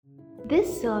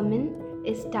This sermon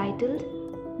is titled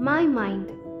My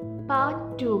Mind,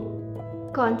 Part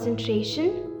 2,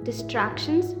 Concentration,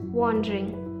 Distractions,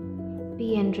 Wandering.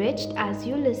 Be enriched as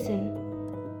you listen.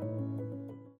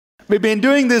 We've been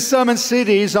doing this sermon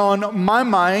series on my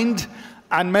mind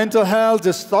and mental health,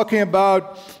 just talking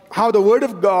about how the Word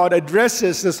of God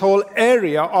addresses this whole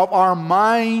area of our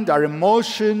mind, our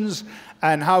emotions,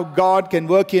 and how God can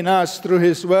work in us through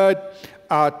His Word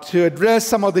to address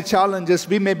some of the challenges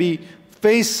we may be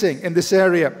facing in this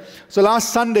area. So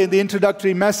last Sunday in the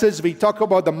introductory message, we talked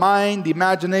about the mind, the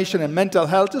imagination, and mental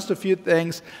health, just a few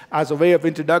things as a way of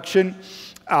introduction.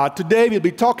 Today we'll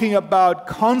be talking about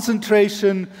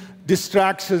concentration,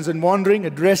 distractions, and wandering,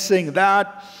 addressing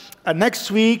that. Next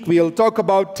week we'll talk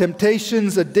about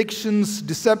temptations, addictions,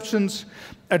 deceptions,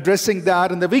 addressing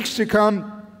that. In the weeks to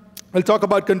come, we'll talk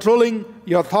about controlling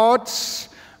your thoughts,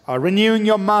 renewing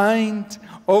your mind,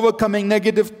 overcoming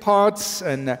negative thoughts,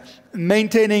 and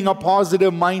maintaining a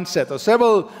positive mindset. There are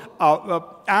several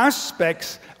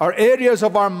aspects or areas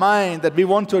of our mind that we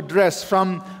want to address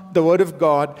from the Word of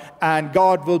God, and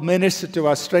God will minister to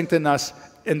us, strengthen us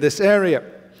in this area.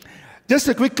 Just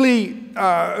to quickly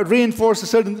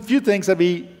reinforce a few things that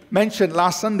we mentioned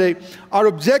last Sunday, our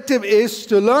objective is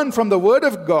to learn from the Word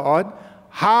of God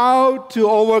how to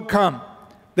overcome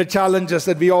the challenges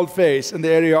that we all face in the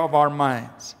area of our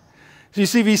minds. So you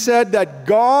see, we said that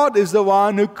God is the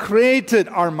one who created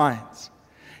our minds.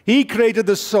 He created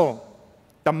the soul,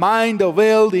 the mind, the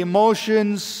will, the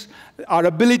emotions, our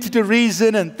ability to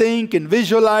reason and think and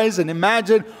visualize and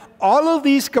imagine. All of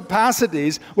these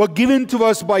capacities were given to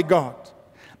us by God.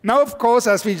 Now, of course,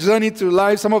 as we journey through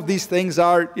life, some of these things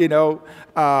are,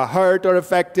 hurt or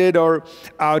affected or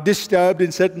disturbed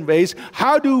in certain ways.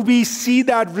 How do we see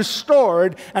that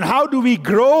restored, and how do we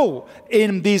grow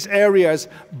in these areas?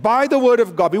 By the Word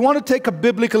of God. We want to take a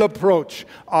biblical approach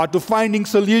to finding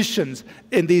solutions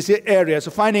in these areas,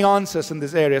 to finding answers in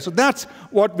this area. So that's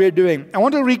what we're doing. I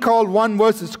want to recall one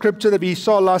verse of Scripture that we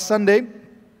saw last Sunday.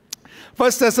 1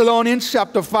 Thessalonians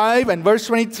chapter 5 and verse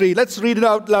 23. Let's read it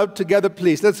out loud together,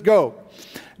 please. Let's go.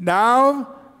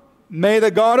 Now, may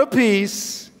the God of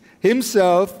peace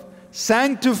Himself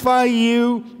sanctify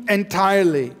you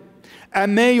entirely,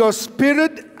 and may your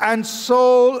spirit and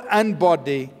soul and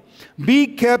body be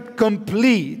kept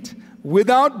complete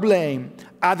without blame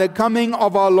at the coming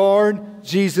of our Lord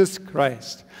Jesus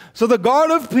Christ. So the God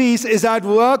of peace is at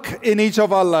work in each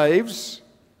of our lives,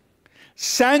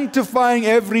 sanctifying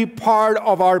every part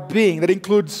of our being. That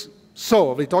includes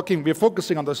soul. We're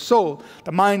focusing on the soul,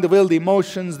 the mind, the will, the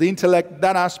emotions, the intellect,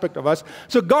 that aspect of us.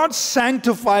 So God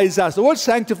sanctifies us. The word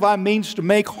sanctify means to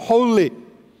make holy.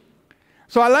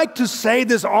 So I like to say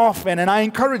this often, and I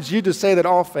encourage you to say that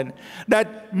often,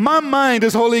 that my mind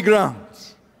is holy ground.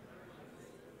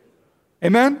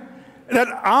 Amen? That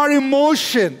our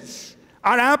emotions,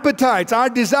 our appetites, our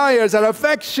desires, our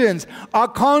affections are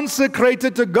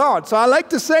consecrated to God. So I like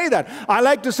to say that. I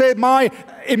like to say my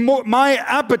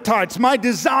appetites, my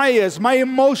desires, my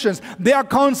emotions, they are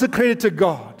consecrated to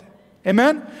God.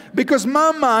 Amen? Because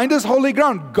my mind is holy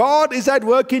ground. God is at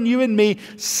work in you and me,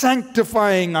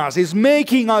 sanctifying us. He's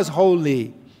making us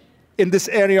holy in this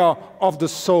area of the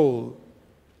soul.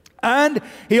 And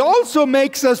He also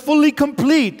makes us fully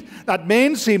complete. That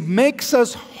means He makes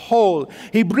us whole.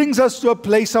 He brings us to a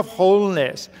place of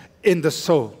wholeness in the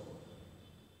soul.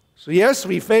 So yes,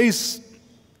 we face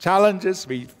challenges,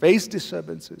 we face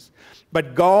disturbances,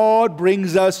 but God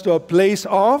brings us to a place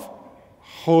of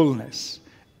wholeness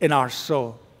in our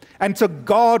soul. And so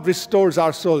God restores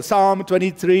our soul. Psalm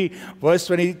 23, verse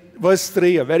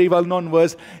 3, a very well-known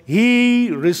verse. He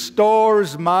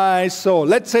restores my soul.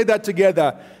 Let's say that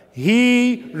together.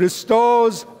 He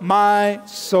restores my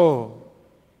soul.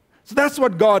 So that's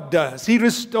what God does. He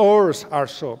restores our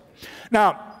soul.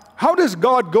 Now, how does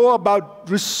God go about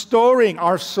restoring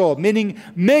our soul? Meaning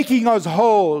making us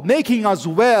whole, making us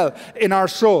well in our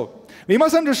soul. We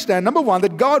must understand, number one,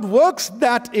 that God works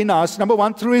that in us, number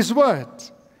one, through His Word.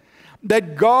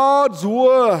 That God's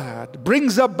Word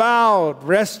brings about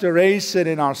restoration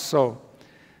in our soul.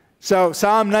 So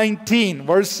Psalm 19,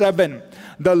 verse 7.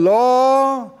 The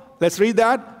law, let's read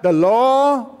that. The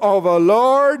law of the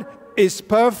Lord is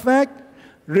perfect,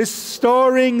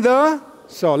 restoring the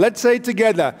soul. Let's say it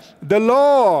together. The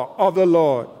law of the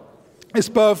Lord is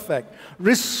perfect,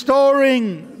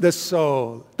 restoring the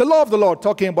soul. The law of the Lord,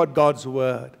 talking about God's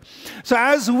Word. So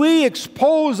as we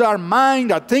expose our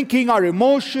mind, our thinking, our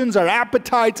emotions, our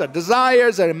appetites, our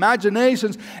desires, our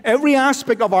imaginations, every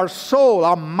aspect of our soul,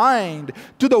 our mind,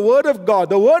 to the Word of God,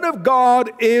 the Word of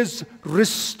God is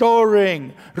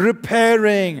restoring,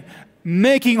 repairing,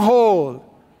 making whole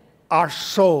our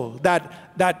soul,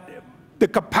 that the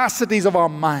capacities of our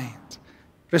mind,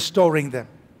 restoring them.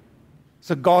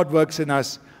 So God works in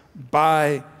us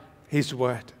by His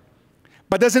Word.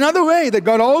 But there's another way that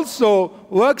God also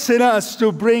works in us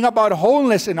to bring about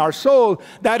wholeness in our soul.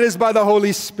 That is by the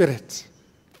Holy Spirit.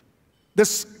 The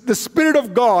Spirit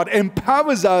of God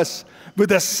empowers us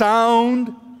with a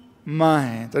sound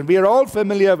mind. And we are all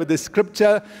familiar with this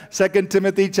scripture, 2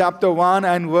 Timothy chapter 1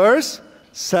 and verse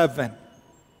 7.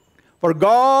 For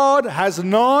God has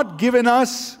not given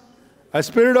us a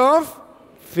spirit of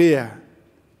fear,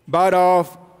 but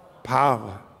of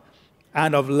power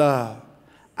and of love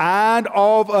and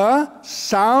of a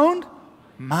sound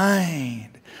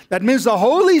mind. That means the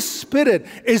Holy Spirit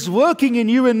is working in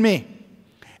you and me.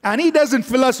 And He doesn't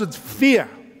fill us with fear.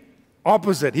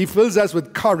 Opposite. He fills us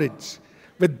with courage,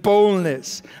 with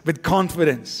boldness, with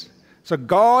confidence. So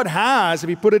God has, if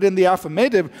we put it in the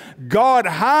affirmative, God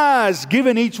has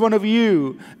given each one of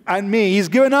you and me, He's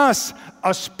given us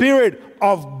a spirit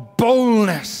of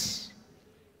boldness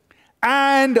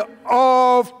and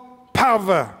of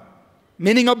power,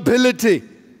 meaning ability,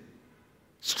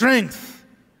 strength.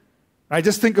 I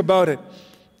just think about it.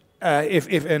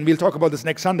 And we'll talk about this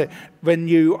next Sunday. When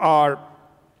you are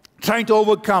trying to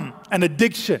overcome an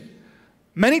addiction,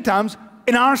 many times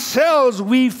in ourselves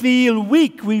we feel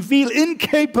weak, we feel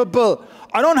incapable.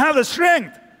 I don't have the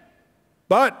strength.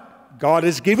 But God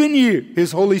has given you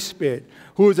His Holy Spirit,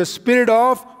 who is a spirit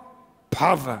of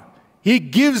power. He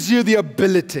gives you the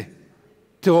ability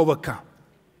to overcome.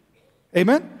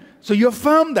 Amen? So you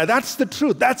affirm that. That's the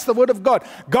truth. That's the Word of God.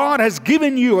 God has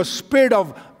given you a spirit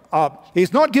of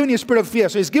He's not given you a spirit of fear.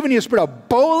 So He's given you a spirit of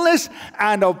boldness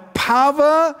and of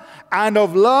power and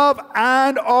of love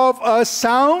and of a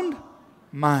sound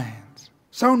mind.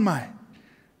 Sound mind.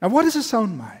 Now what is a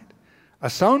sound mind? A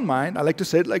sound mind, I like to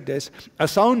say it like this. A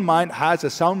sound mind has a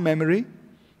sound memory,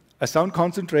 a sound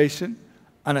concentration,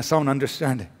 and a sound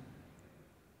understanding.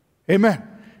 Amen.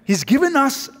 He's given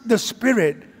us the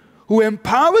Spirit who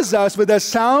empowers us with a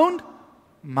sound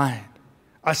mind,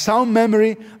 a sound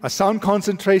memory, a sound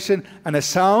concentration, and a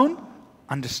sound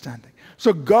understanding.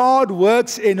 So God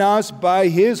works in us by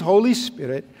His Holy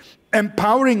Spirit,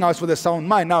 empowering us with a sound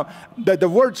mind. Now, the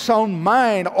word sound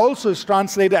mind also is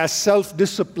translated as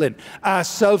self-discipline, as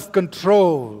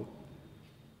self-control.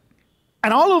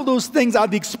 And all of those things are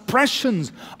the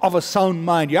expressions of a sound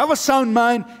mind. You have a sound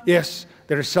mind, yes,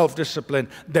 there is self-discipline,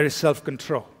 there is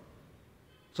self-control.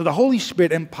 So the Holy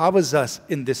Spirit empowers us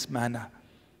in this manner.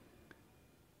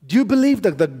 Do you believe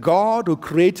that the God who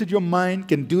created your mind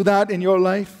can do that in your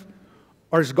life?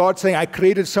 Or is God saying, I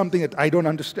created something that I don't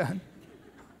understand?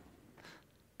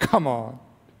 Come on.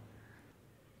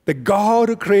 The God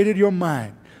who created your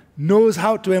mind knows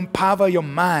how to empower your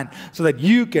mind so that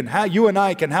you and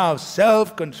I can have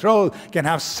self-control, can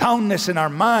have soundness in our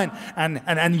mind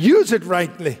and use it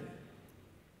rightly.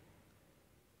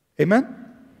 Amen?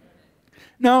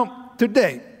 Now,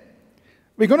 today,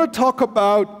 we're going to talk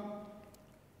about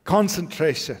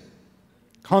concentration.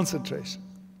 Concentration.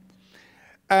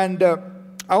 And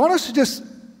I want us to just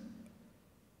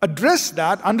address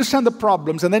that, understand the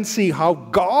problems, and then see how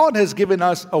God has given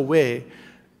us a way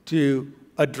to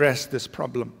address this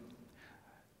problem.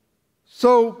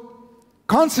 So,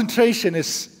 concentration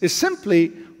is simply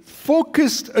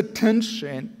focused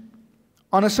attention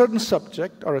on a certain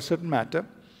subject or a certain matter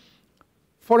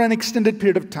for an extended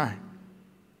period of time.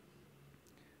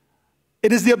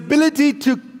 It is the ability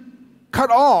to cut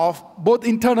off both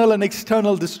internal and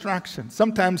external distractions.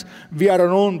 Sometimes we are our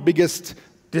own biggest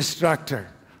distractor.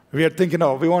 We are thinking,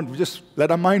 we want to just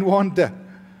let our mind wander.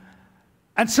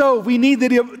 And so we need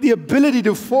the ability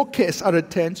to focus our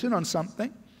attention on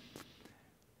something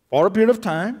for a period of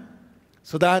time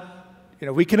so that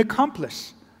we can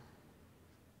accomplish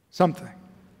something.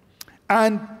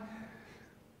 And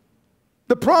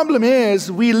the problem is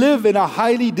we live in a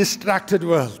highly distracted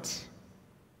world.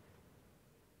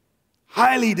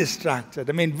 Highly distracted.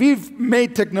 I mean, we've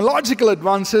made technological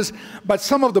advances, but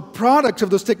some of the products of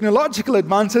those technological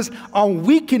advances are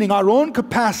weakening our own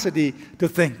capacity to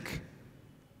think.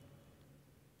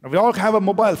 We all have a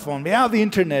mobile phone, we have the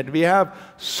internet, we have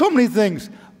so many things,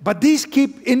 but these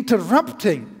keep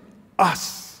interrupting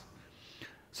us.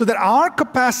 So that our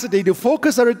capacity to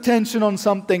focus our attention on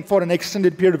something for an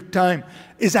extended period of time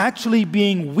is actually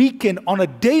being weakened on a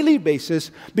daily basis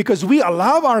because we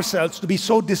allow ourselves to be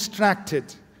so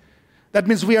distracted. That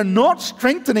means we are not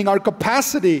strengthening our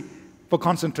capacity for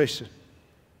concentration,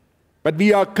 but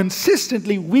we are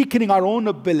consistently weakening our own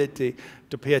ability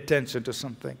to pay attention to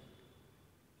something.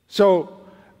 So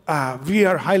we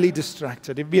are highly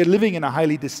distracted, if we are living in a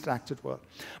highly distracted world.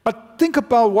 But think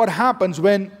about what happens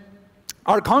when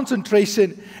our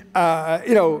concentration,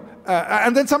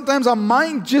 and then sometimes our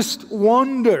mind just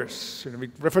wanders. We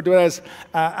refer to it as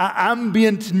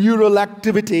ambient neural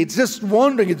activity. It's just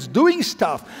wandering. It's doing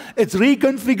stuff. It's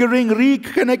reconfiguring,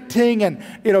 reconnecting,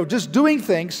 and just doing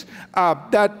things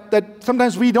that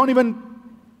sometimes we don't even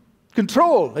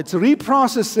control. It's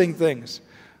reprocessing things,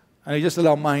 and you just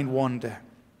allow mind wander.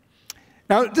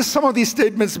 Now, just some of these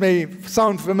statements may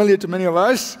sound familiar to many of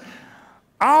us.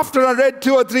 After I read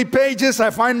 2 or 3 pages,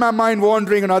 I find my mind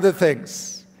wandering on other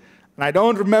things. And I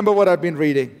don't remember what I've been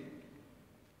reading.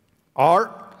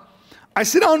 Or, I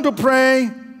sit down to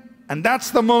pray, and that's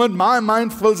the moment my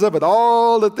mind fills up with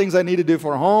all the things I need to do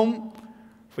for home,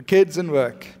 for kids, and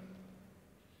work.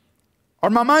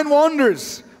 Or my mind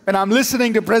wanders when I'm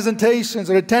listening to presentations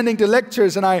or attending to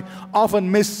lectures, and I often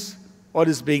miss what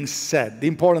is being said. The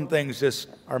important things just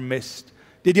are missed.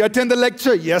 Did you attend the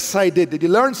lecture? Yes, I did. Did you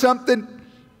learn something?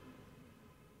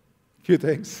 Few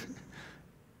things.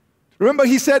 Remember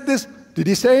he said this? Did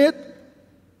he say it?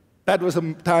 That was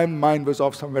the time mind was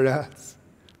off somewhere else.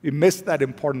 We missed that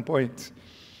important point.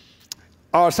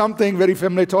 Or something very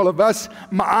familiar to all of us.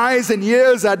 My eyes and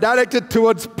ears are directed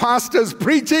towards pastors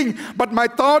preaching, but my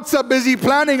thoughts are busy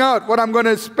planning out how I'm going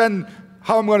to spend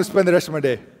the rest of my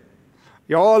day.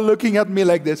 You're all looking at me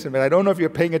like this, and I don't know if you're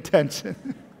paying attention.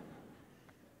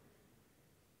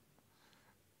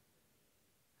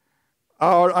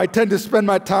 Or I tend to spend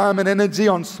my time and energy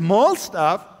on small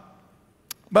stuff,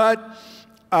 but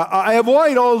I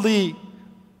avoid all the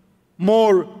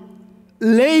more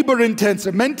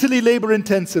mentally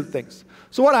labor-intensive things.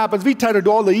 So what happens? We try to do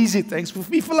all the easy things.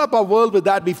 We fill up our world with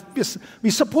that.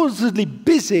 We're supposedly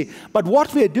busy, but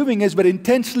what we're doing is we're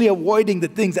intentionally avoiding the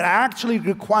things that actually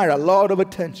require a lot of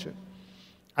attention.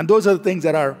 And those are the things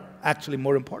that are actually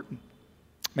more important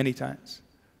many times.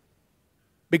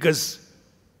 Because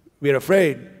we're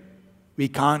afraid we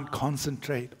can't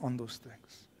concentrate on those things.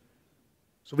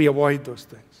 So we avoid those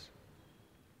things.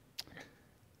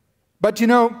 But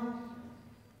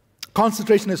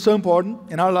concentration is so important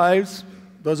in our lives.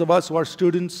 Those of us who are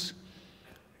students,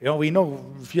 we know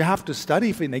if you have to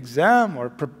study for an exam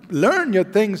or learn your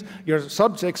things, your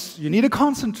subjects, you need to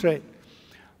concentrate.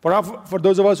 For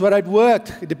those of us who are at work,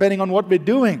 depending on what we're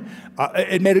doing,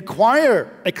 it may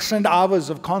require extended hours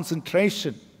of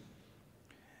concentration.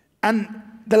 And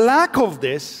the lack of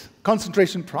this,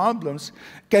 concentration problems,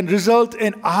 can result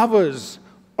in hours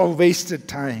of wasted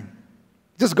time.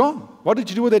 Just gone. What did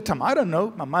you do with that time? I don't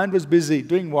know. My mind was busy.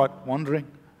 Doing what? Wandering.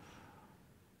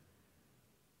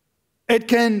 It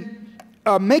can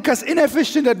make us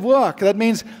inefficient at work. That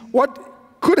means what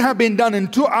could have been done in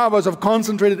 2 hours of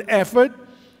concentrated effort,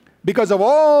 because of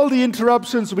all the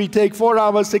interruptions, we take 4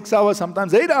 hours, 6 hours,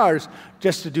 sometimes 8 hours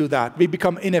just to do that. We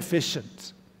become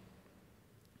inefficient.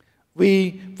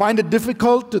 We find it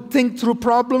difficult to think through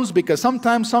problems because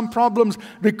sometimes some problems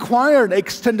require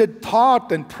extended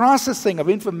thought and processing of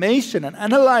information and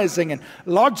analyzing and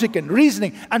logic and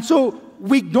reasoning. And so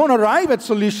we don't arrive at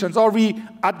solutions, or we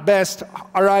at best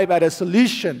arrive at a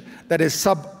solution that is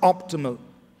suboptimal.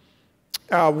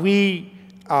 We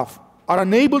are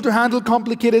unable to handle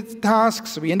complicated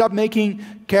tasks. We end up making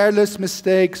careless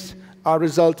mistakes,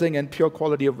 resulting in poor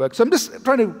quality of work. So I'm just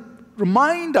trying to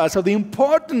remind us of the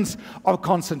importance of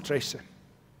concentration.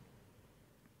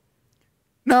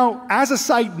 Now, as a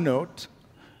side note,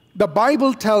 the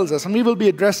Bible tells us, and we will be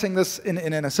addressing this in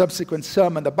a subsequent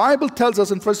sermon, the Bible tells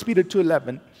us in 1 Peter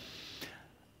 2:11,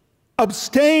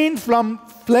 abstain from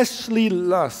fleshly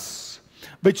lusts,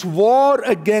 which war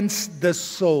against the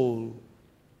soul.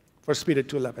 1 Peter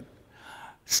 2:11.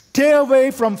 Stay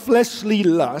away from fleshly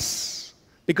lusts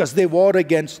because they war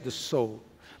against the soul.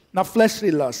 Now,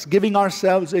 fleshly lusts, giving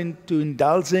ourselves into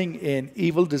indulging in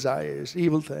evil desires,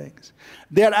 evil things,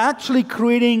 they're actually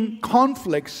creating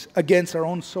conflicts against our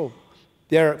own soul.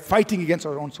 They're fighting against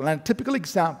our own soul. And a typical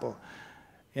example,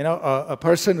 a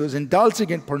person who's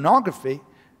indulging in pornography,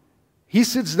 he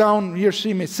or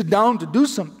she may sit down to do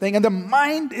something, and the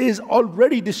mind is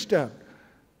already disturbed.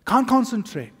 Can't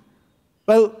concentrate.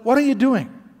 Well, what are you doing?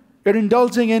 You're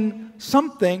indulging in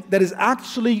something that is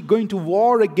actually going to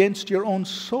war against your own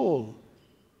soul.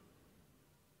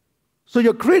 So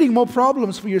you're creating more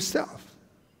problems for yourself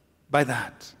by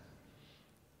that.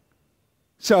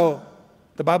 So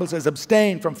the Bible says,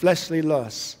 abstain from fleshly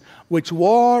lusts, which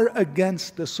war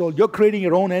against the soul. You're creating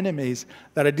your own enemies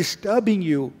that are disturbing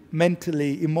you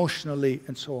mentally, emotionally,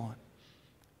 and so on.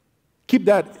 Keep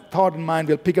that thought in mind.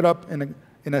 We'll pick it up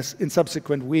in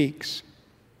subsequent weeks.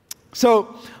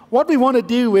 So what we want to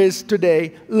do is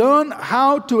today learn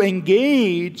how to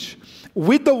engage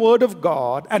with the Word of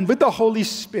God and with the Holy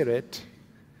Spirit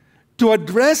to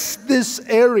address this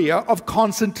area of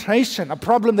concentration, a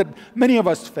problem that many of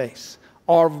us face,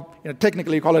 or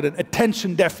technically you call it an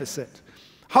attention deficit.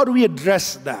 How do we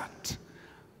address that?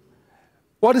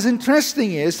 What is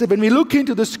interesting is that when we look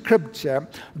into the Scripture,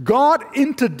 God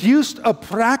introduced a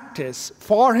practice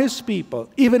for His people,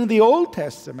 even in the Old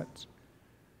Testament,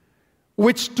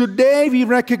 which today we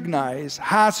recognize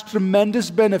has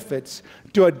tremendous benefits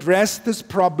to address this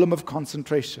problem of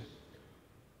concentration.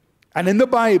 And in the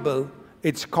Bible,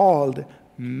 it's called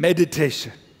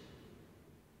meditation.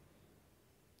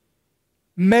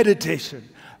 Meditation.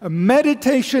 A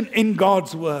meditation in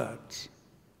God's Word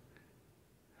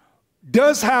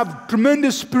does have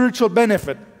tremendous spiritual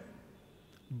benefit,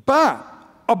 but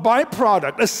a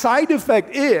byproduct, a side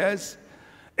effect is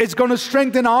it's going to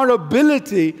strengthen our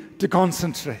ability to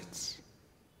concentrate.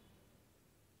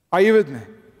 Are you with me?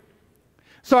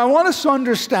 So I want us to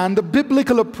understand the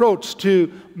biblical approach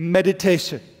to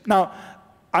meditation. Now,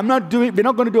 we're not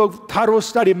going to do a thorough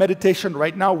study of meditation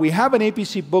right now. We have an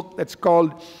APC book that's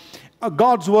called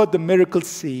God's Word, the Miracle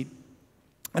Seed.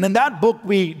 And in that book,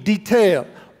 we detail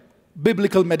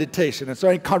biblical meditation. And so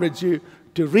I encourage you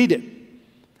to read it.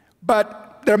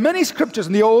 But there are many scriptures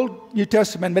in the Old New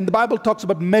Testament when the Bible talks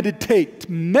about meditate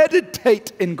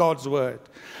in God's Word.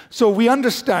 So we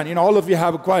understand, all of you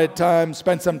have a quiet time,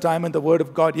 spend some time in the Word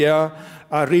of God,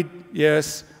 read,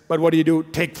 yes, but what do?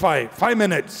 Take 5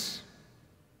 minutes.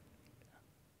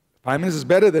 5 minutes is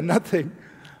better than nothing.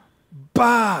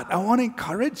 But I want to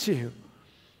encourage you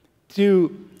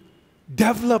to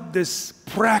develop this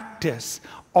practice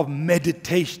of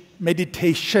meditation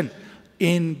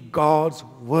in God's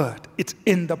Word. It's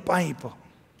in the Bible.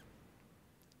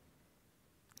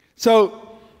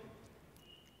 So,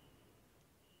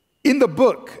 in the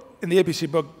book, in the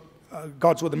APC book,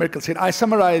 God's Word, the Miracle Seed, I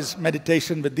summarize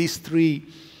meditation with these 3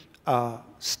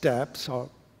 steps, or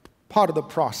part of the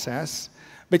process,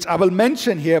 which I will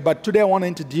mention here, but today I want to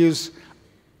introduce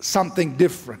something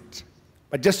different.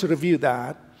 But just to review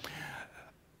that,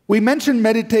 we mentioned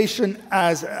meditation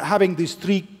as having these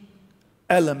 3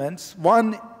 elements.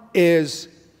 One is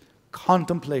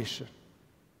contemplation.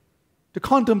 To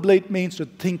contemplate means to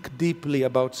think deeply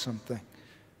about something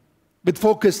with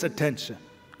focused attention.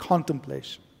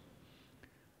 Contemplation.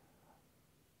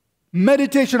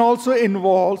 Meditation also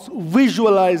involves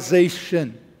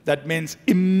visualization. That means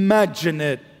imagine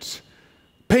it.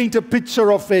 Paint a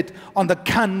picture of it on the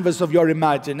canvas of your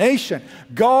imagination.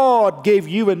 God gave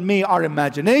you and me our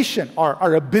imagination,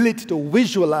 our ability to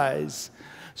visualize.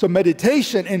 So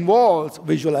meditation involves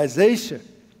visualization.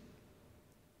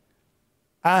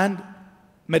 And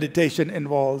meditation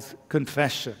involves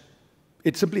confession.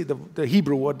 It's simply, the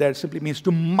Hebrew word there simply means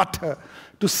to mutter,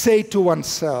 to say to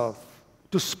oneself,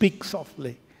 to speak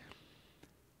softly.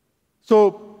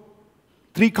 So,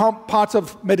 3 parts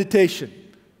of meditation: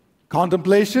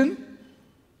 contemplation,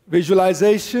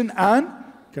 visualization, and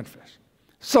confession.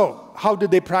 So, how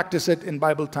did they practice it in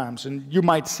Bible times? And you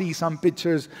might see some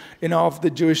pictures, of the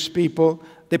Jewish people.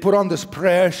 They put on this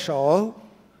prayer shawl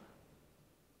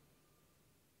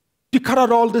to cut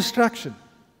out all distraction.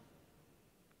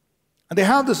 And they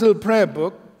have this little prayer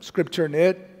book, scripture in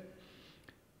it,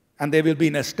 and they will be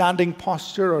in a standing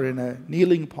posture or in a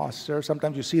kneeling posture.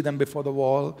 Sometimes you see them before the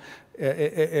wall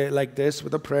like this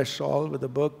with a prayer shawl, with a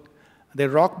book. They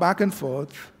rock back and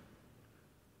forth,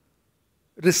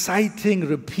 reciting,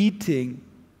 repeating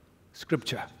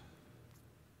scripture.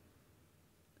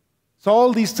 So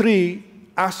all these 3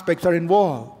 aspects are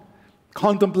involved.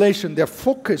 Contemplation, their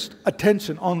focused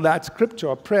attention on that scripture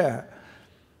or prayer.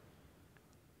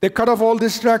 They cut off all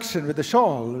distraction with the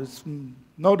shawl. There's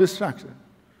no distraction.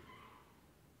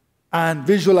 And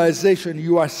visualization,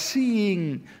 you are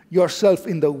seeing yourself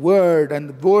in the Word, and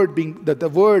the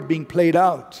Word being played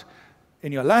out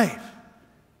in your life.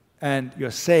 And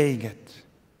you're saying it.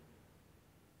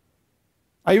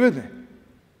 Are you with me?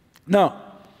 Now,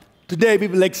 today we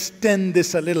will extend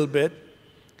this a little bit,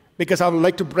 because I would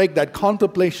like to break that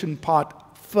contemplation part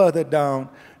further down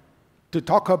to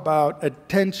talk about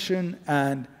attention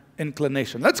and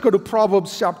inclination. Let's go to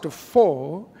Proverbs chapter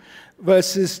 4,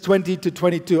 verses 20 to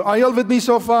 22. Are you all with me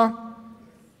so far?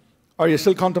 Or are you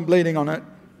still contemplating on it?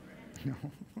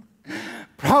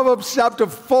 Proverbs chapter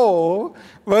 4,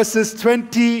 verses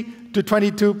 20 to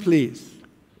 22, please.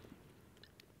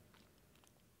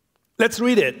 Let's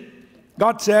read it.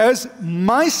 God says,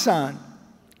 "My son,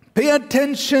 pay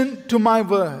attention to my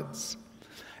words.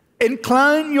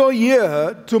 Incline your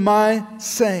ear to my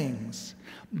sayings.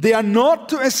 They are not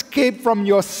to escape from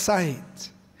your sight.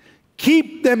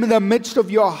 Keep them in the midst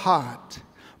of your heart,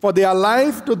 for they are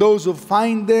life to those who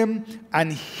find them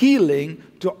and healing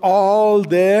to all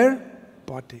their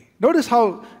body. Notice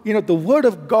how, the Word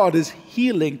of God is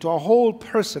healing to a whole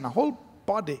person, a whole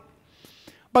body.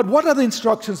 But what are the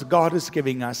instructions God is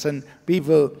giving us? And we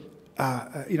will,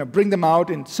 bring them out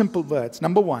in simple words.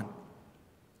 Number one,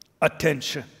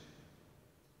 attention.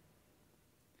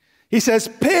 He says,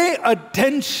 pay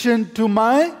attention to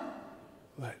my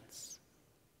words.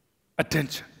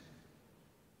 Attention.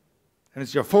 And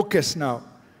it's your focus now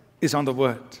is on the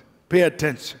word. Pay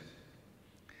attention.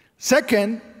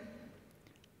 Second,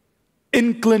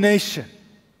 inclination.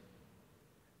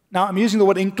 Now, I'm using the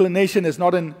word inclination is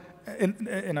not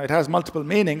it has multiple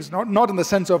meanings, not in the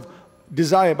sense of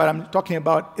desire, but I'm talking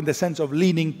about in the sense of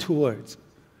leaning towards.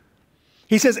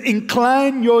 He says,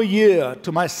 incline your ear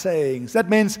to my sayings. That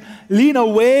means lean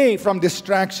away from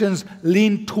distractions,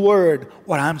 lean toward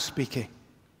what I'm speaking.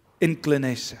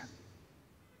 Inclination.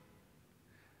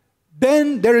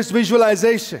 Then there is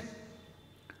visualization.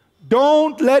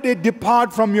 Don't let it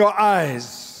depart from your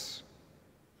eyes.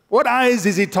 What eyes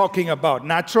is he talking about?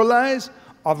 Natural eyes?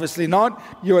 Obviously not.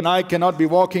 You and I cannot be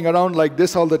walking around like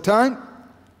this all the time.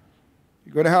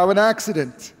 You're going to have an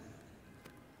accident.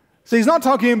 So he's not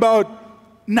talking about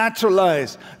natural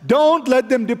eyes. Don't let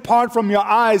them depart from your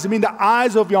eyes. I mean the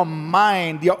eyes of your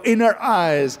mind, your inner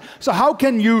eyes. So how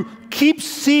can you keep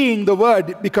seeing the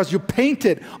word? Because you paint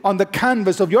it on the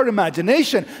canvas of your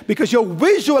imagination, because you're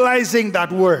visualizing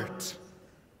that word.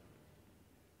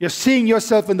 You're seeing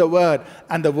yourself in the word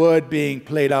and the word being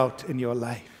played out in your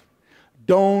life.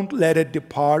 Don't let it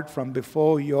depart from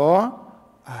before your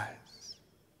eyes.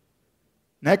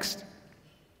 Next,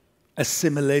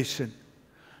 assimilation.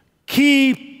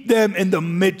 Keep them in the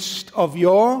midst of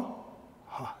your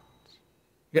heart.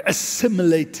 You're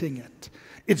assimilating it.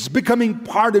 It's becoming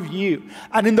part of you.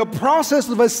 And in the process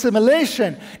of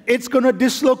assimilation, it's going to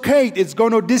dislocate. It's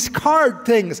going to discard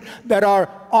things that are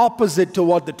opposite to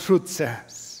what the truth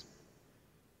says.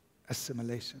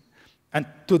 Assimilation. And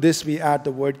to this we add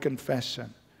the word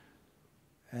confession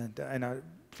and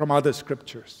from other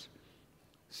scriptures.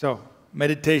 So,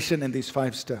 meditation in these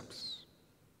 5 steps.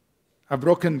 I've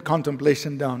broken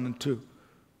contemplation down in 2.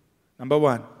 Number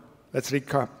 1, let's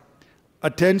recap.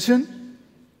 Attention,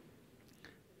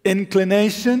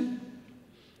 inclination,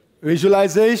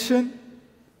 visualization,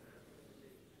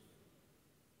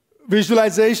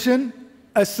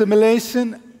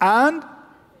 assimilation, and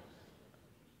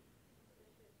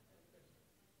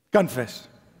confess.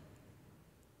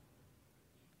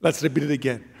 Let's repeat it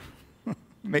again.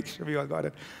 Make sure we all got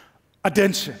it.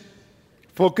 Attention.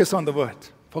 Focus on the word.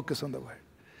 Focus on the word.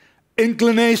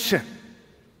 Inclination.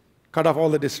 Cut off all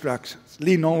the distractions.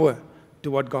 Lean over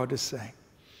to what God is saying.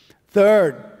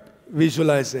 Third,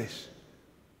 visualization.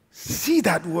 See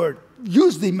that word.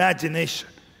 Use the imagination.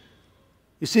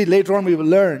 You see, later on we will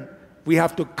learn we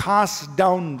have to cast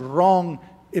down wrong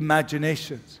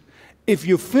imaginations. If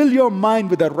you fill your mind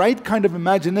with the right kind of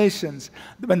imaginations,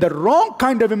 when the wrong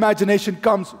kind of imagination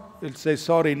comes, it'll say,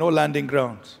 sorry, no landing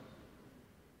grounds.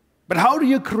 But how do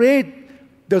you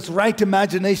create those right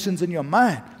imaginations in your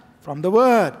mind? From the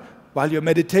Word, while you're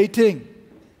meditating.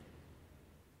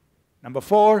 Number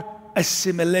 4,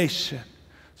 assimilation.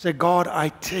 Say, God, I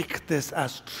take this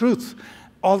as truth.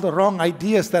 All the wrong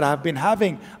ideas that I've been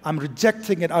having, I'm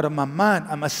rejecting it out of my mind.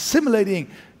 I'm assimilating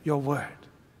your word.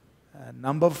 And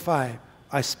number 5,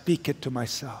 I speak it to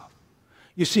myself.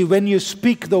 You see, when you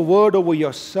speak the word over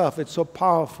yourself, it's so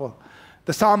powerful.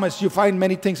 The psalmist, you find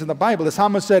many things in the Bible. The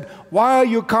psalmist said, why are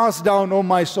you cast down, O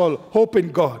my soul? Hope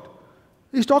in God.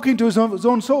 He's talking to his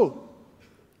own soul.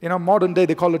 Modern day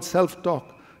they call it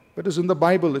self-talk. But it's in the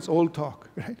Bible, it's old talk,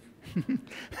 right?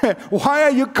 Why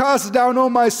are you cast down, O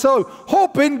my soul?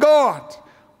 Hope in God.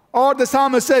 Or the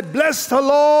psalmist said, bless the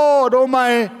Lord, O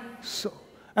my soul,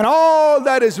 and all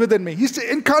that is within me. He's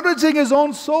encouraging his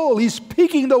own soul. He's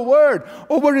speaking the word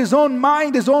over his own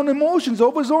mind, his own emotions,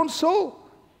 over his own soul.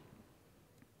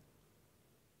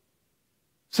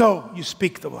 So you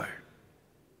speak the word.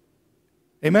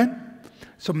 Amen?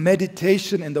 So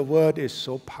meditation in the word is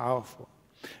so powerful.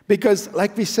 Because,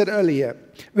 like we said earlier,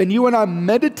 when you and I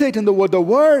meditate in the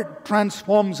word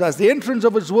transforms us. The entrance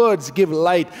of his words give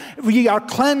light. We are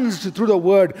cleansed through the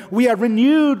word. We are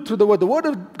renewed through the word. The word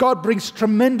of God brings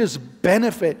tremendous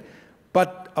benefit.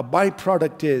 But a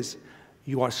byproduct is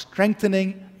you are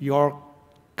strengthening your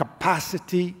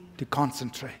capacity to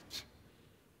concentrate.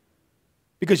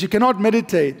 Because you cannot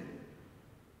meditate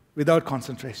without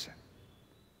concentration.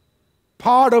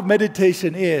 Part of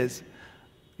meditation is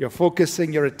you're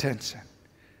focusing your attention.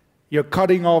 You're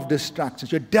cutting off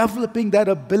distractions. You're developing that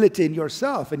ability in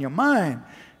yourself, in your mind,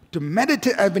 to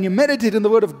meditate. When you meditate in the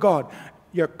Word of God,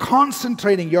 you're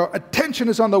concentrating. Your attention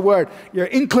is on the Word. Your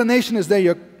inclination is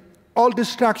there. All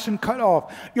distraction cut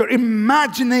off. Your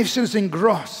imagination is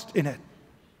engrossed in it.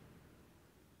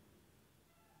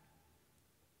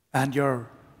 And your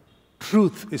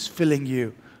truth is filling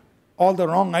you. All the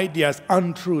wrong ideas,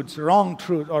 untruths, wrong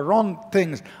truth, or wrong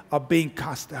things are being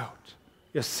cast out.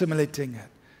 You're assimilating it.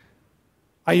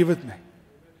 Are you with me?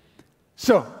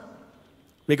 So,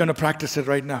 we're going to practice it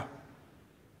right now.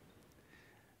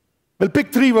 We'll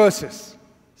pick 3 verses.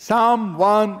 Psalm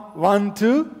 1, 1,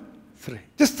 2, 3.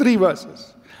 Just 3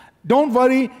 verses. Don't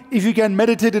worry if you can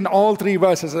meditate in all 3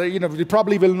 verses. You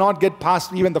probably will not get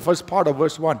past even the first part of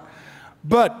verse 1.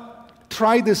 But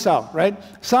try this out, right?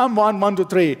 Psalm 1, 1 to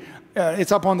 3.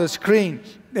 It's up on the screen.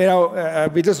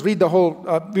 We just read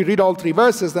we read all 3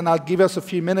 verses, then I'll give us a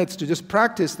few minutes to just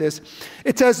practice this.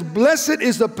 It says, "Blessed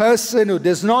is the person who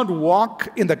does not walk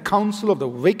in the counsel of the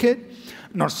wicked,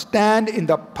 nor stand in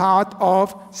the path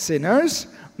of sinners,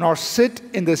 nor sit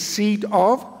in the seat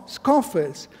of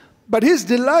scoffers. But his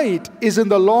delight is in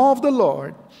the law of the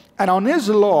Lord, and on his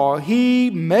law he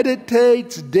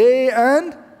meditates day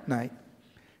and night.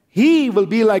 He will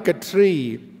be like a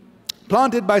tree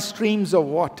planted by streams of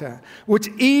water, which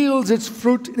yields its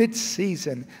fruit in its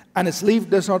season, and its leaf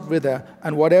does not wither,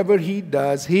 and whatever he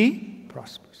does, he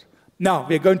prospers." Now,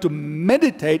 we're going to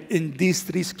meditate in these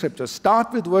 3 scriptures.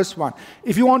 Start with verse 1.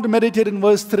 If you want to meditate in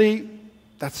verse 3,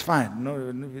 that's fine.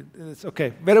 No, it's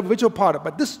okay. Whichever part,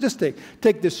 but just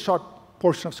take this short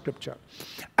portion of scripture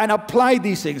and apply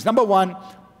these things. Number 1,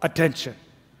 attention.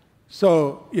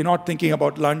 So, you're not thinking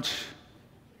about lunch.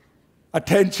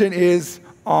 Attention is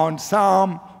on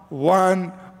Psalm 1,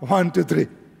 1 to 3.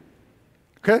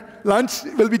 Okay? Lunch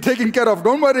will be taken care of.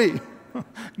 Don't worry.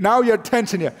 Now your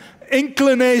attention here.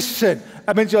 Inclination.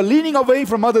 That means you're leaning away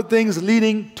from other things,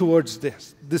 leaning towards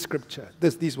this scripture,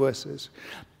 these verses.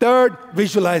 3rd,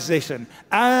 visualization.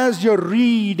 As you're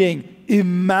reading,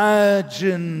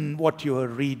 imagine what you are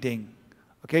reading.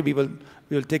 Okay? We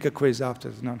will take a quiz after.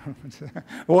 No.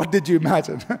 What did you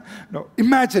imagine? No,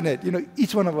 imagine it.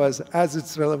 Each one of us as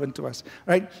it's relevant to us,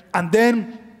 right? And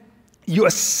then you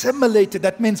assimilate it.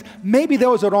 That means maybe there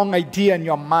was a wrong idea in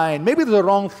your mind. Maybe there's a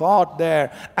wrong thought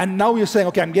there. And now you're saying,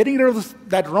 okay, I'm getting rid of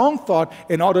that wrong thought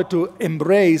in order to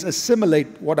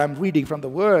assimilate what I'm reading from the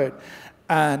Word.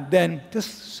 And then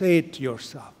just say it to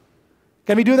yourself.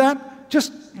 Can we do that?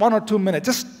 Just 1 or 2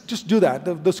 minutes. Just do that.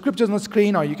 The scripture's on the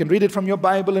screen, or you can read it from your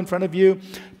Bible in front of you.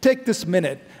 Take this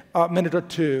minute or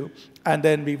 2, and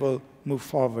then we will move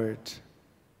forward.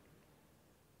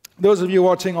 Those of you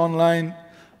watching online,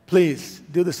 please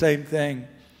do the same thing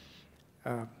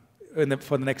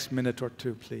for the next minute or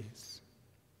 2, please.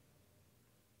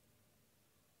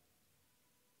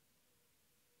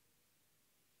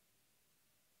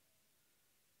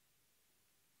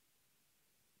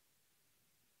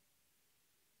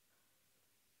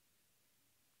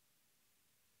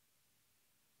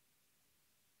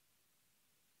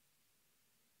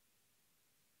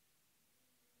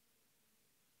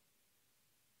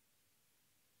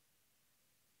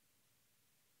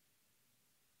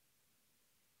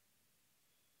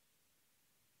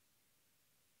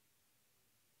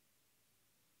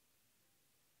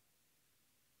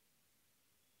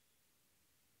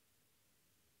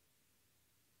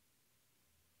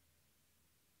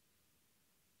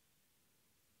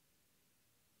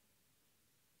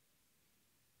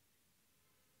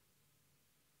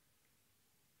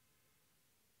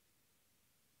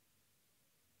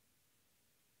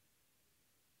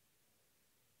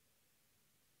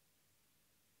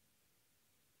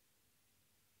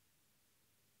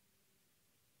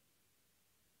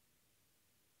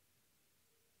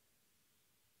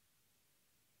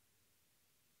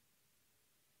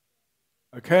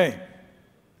 Okay,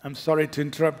 I'm sorry to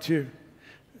interrupt you.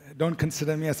 Don't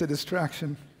consider me as a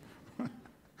distraction.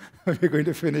 We're going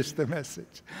to finish the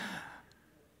message.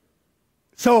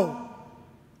 So,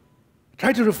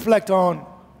 try to reflect on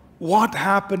what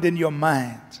happened in your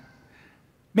mind.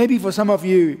 Maybe for some of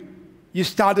you, you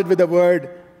started with the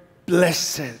word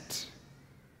blessed,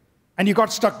 and you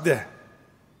got stuck there.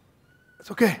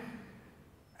 It's okay.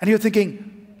 And you're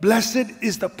thinking, blessed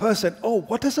is the person. Oh,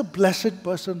 what does a blessed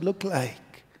person look like?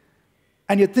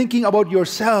 And you're thinking about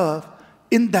yourself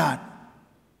in that.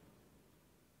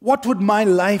 What would my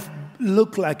life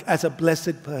look like as a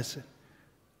blessed person?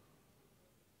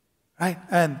 Right?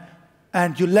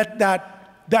 And you let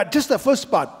that just the first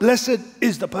part, blessed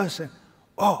is the person.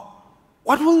 Oh,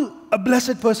 what will a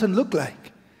blessed person look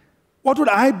like? What would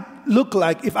I look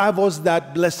like if I was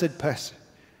that blessed person?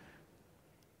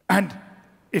 And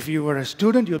if you were a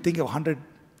student, you'll think of 100,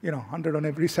 100 on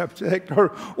every subject or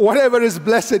whatever is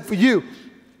blessed for you.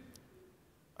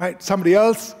 Right? Somebody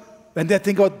else, when they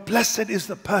think of blessed is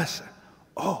the person.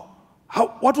 Oh,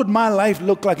 what would my life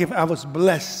look like if I was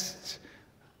blessed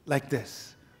like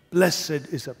this?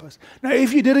 Blessed is a person. Now,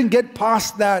 if you didn't get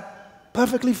past that,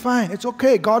 perfectly fine. It's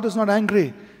okay. God is not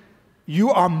angry. You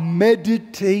are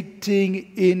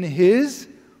meditating in His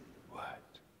Word.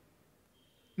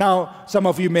 Now, some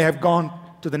of you may have gone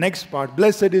to the next part.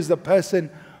 Blessed is the person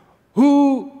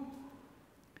who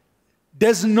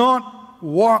does not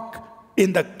walk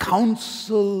in the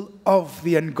counsel of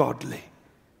the ungodly.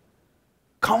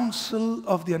 Counsel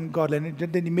of the ungodly. And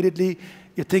then immediately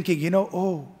you're thinking,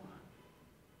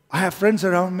 I have friends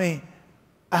around me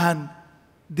and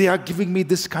they are giving me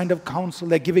this kind of counsel.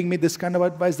 They're giving me this kind of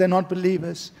advice. They're not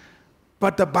believers.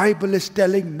 But the Bible is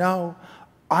telling now,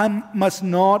 I must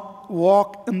not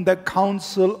walk in the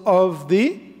counsel of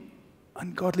the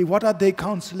ungodly. What are they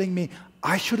counseling me?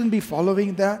 I shouldn't be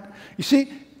following that. You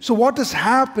see, so what is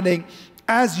happening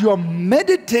as you're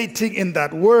meditating in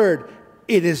that word,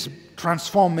 it is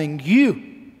transforming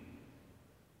you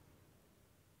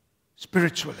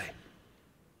spiritually.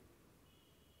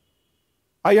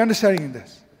 Are you understanding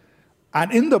this?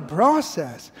 And in the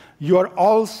process, you're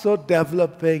also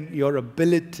developing your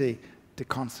ability to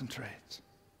concentrate.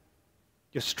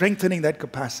 You're strengthening that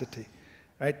capacity.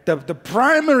 Right? The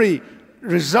primary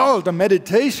result of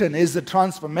meditation is the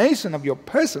transformation of your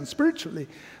person spiritually.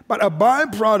 But a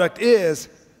byproduct is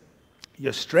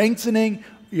you're strengthening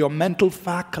your mental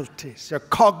faculties, your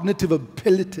cognitive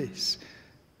abilities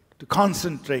to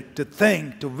concentrate, to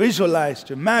think, to visualize,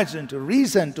 to imagine, to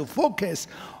reason, to focus.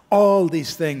 All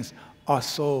these things are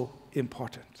so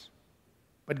important.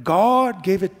 But God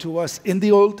gave it to us in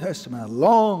the Old Testament a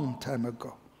long time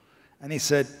ago. And He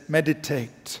said,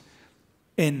 meditate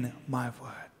in my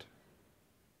word.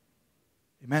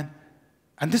 Amen.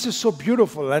 And this is so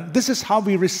beautiful. And this is how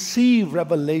we receive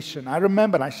revelation. I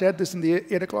remember, and I shared this in the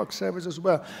 8 o'clock service as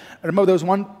well. I remember there was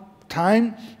one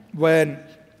time when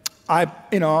I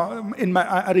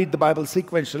read the Bible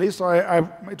sequentially. So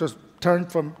it was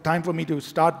time for me to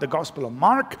start the Gospel of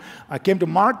Mark. I came to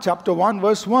Mark chapter 1,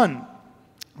 verse 1.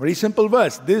 Very simple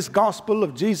verse. This gospel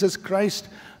of Jesus Christ,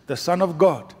 the Son of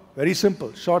God. Very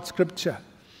simple, short scripture.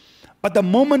 But the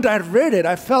moment I read it,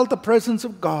 I felt the presence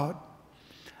of God.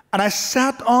 And I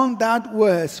sat on that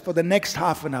verse for the next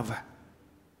half an hour.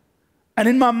 And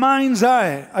in my mind's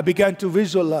eye, I began to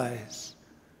visualize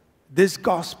this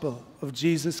gospel of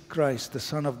Jesus Christ, the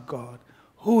Son of God.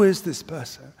 Who is this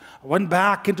person? I went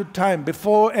back into time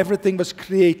before everything was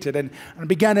created and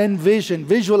began to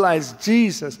visualize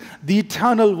Jesus, the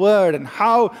eternal Word, and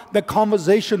how the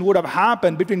conversation would have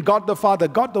happened between God the Father,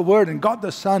 God the Word, and God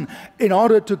the Son in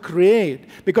order to create.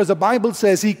 Because the Bible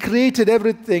says He created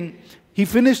everything. He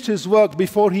finished His work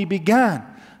before He began.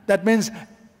 That means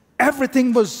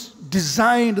everything was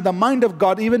designed in the mind of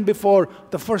God even before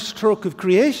the first stroke of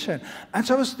creation. And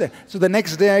so I was there. So the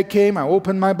next day I came, I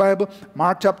opened my Bible,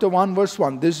 Mark chapter 1, verse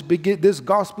 1. This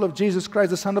gospel of Jesus Christ,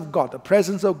 the Son of God, the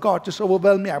presence of God just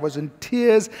overwhelmed me. I was in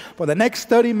tears. For the next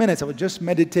 30 minutes, I was just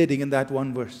meditating in that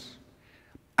one verse.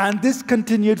 And this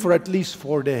continued for at least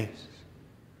 4 days.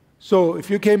 So if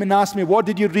you came and asked me, what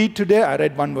did you read today? I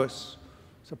read one verse.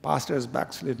 So pastor is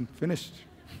backslidden, finished.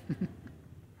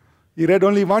 You read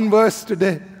only one verse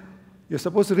today. You're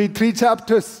supposed to read 3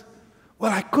 chapters.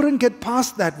 Well, I couldn't get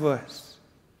past that verse.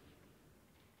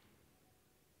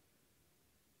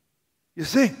 You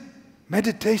see,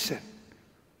 meditation.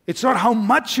 It's not how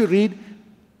much you read,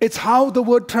 it's how the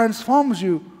word transforms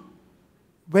you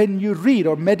when you read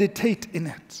or meditate in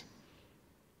it.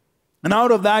 And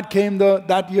out of that came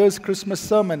that year's Christmas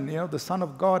sermon, the Son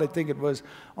of God. I think it was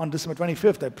on December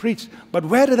 25th I preached. But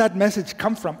where did that message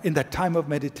come from? In that time of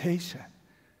meditation.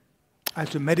 I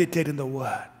had to meditate in the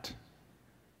Word.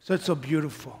 So it's so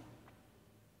beautiful.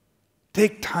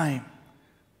 Take time.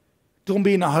 Don't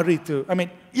be in a hurry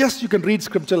yes, you can read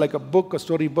Scripture like a book, a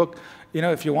story book,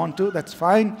 if you want to, that's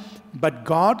fine. But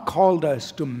God called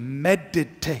us to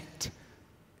meditate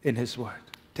in His Word.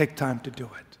 Take time to do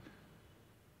it.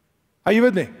 Are you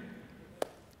with me?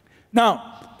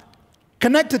 Now,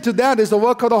 connected to that is the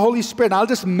work of the Holy Spirit. I'll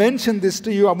just mention this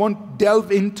to you. I won't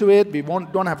delve into it.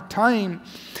 Don't have time.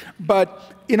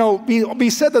 But, we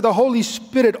said that the Holy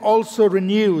Spirit also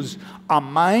renews our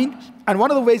mind. And one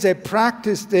of the ways I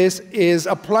practice this is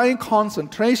applying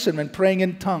concentration when praying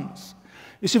in tongues.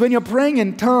 You see, when you're praying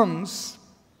in tongues,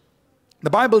 the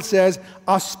Bible says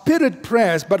our spirit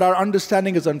prays, but our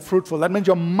understanding is unfruitful. That means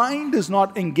your mind is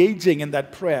not engaging in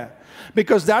that prayer.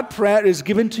 Because that prayer is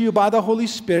given to you by the Holy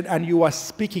Spirit and you are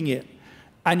speaking it.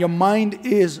 And your mind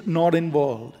is not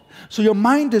involved. So your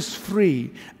mind is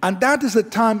free. And that is the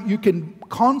time you can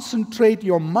concentrate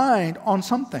your mind on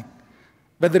something.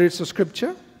 Whether it's a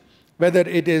scripture, whether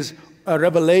it is a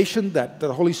revelation that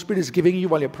the Holy Spirit is giving you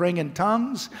while you're praying in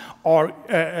tongues, or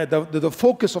the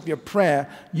focus of your prayer,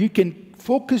 you can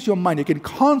focus your mind, you can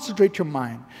concentrate your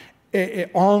mind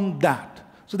on that.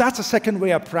 So that's the second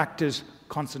way I practice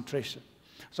concentration.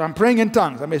 So I'm praying in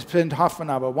tongues. I may spend half an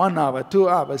hour, 1 hour, 2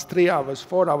 hours, 3 hours,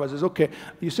 4 hours is okay.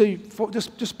 You say,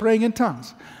 just praying in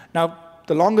tongues. Now,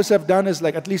 the longest I've done is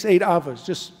like at least 8 hours,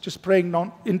 just praying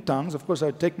in tongues. Of course,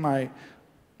 I take my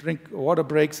water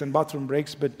breaks and bathroom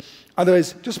breaks, but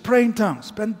otherwise, just pray in tongues.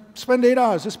 Spend 8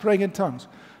 hours just praying in tongues.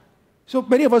 So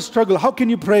many of us struggle. How can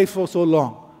you pray for so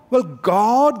long? Well,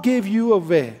 God gave you a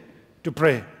way to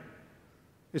pray.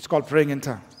 It's called praying in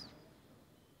tongues.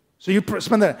 So you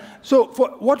spend that. So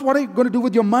what are you going to do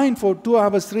with your mind for 2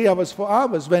 hours, 3 hours, 4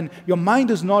 hours when your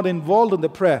mind is not involved in the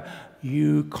prayer?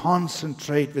 You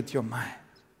concentrate with your mind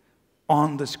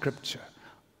on the scripture,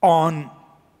 on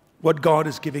what God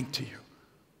is giving to you.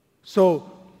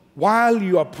 So while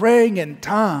you are praying in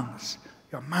tongues,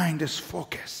 your mind is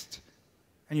focused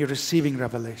and you're receiving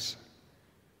revelation.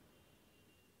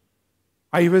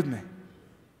 Are you with me?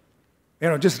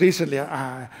 Just recently,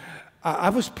 I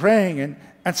was praying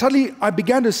and suddenly I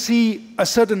began to see a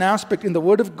certain aspect in the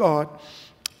Word of God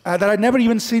that I'd never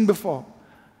even seen before.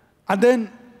 And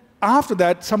then after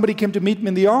that, somebody came to meet me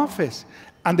in the office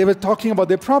and they were talking about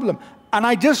their problem. And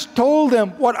I just told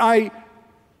them what I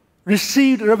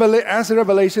received as a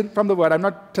revelation from the Word. I'm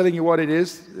not telling you what it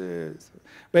is.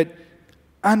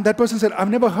 And that person said, I've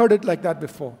never heard it like that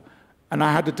before. And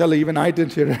I had to tell her, even I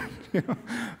didn't hear it.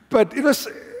 But it was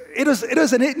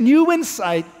a new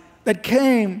insight that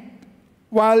came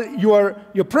while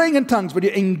you're praying in tongues, but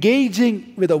you're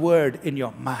engaging with a word in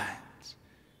your mind.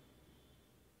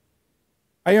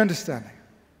 Are you understanding?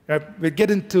 We'll get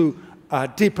into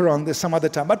deeper on this some other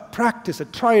time, but practice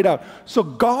it, try it out. So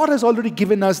God has already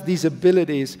given us these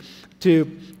abilities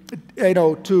to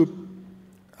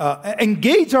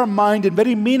engage our mind in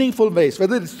very meaningful ways,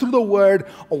 whether it's through the Word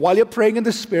or while you're praying in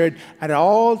the Spirit, and it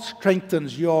all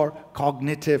strengthens your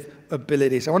cognitive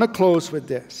abilities. I want to close with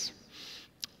this.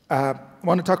 I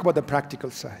want to talk about the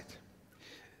practical side.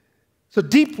 So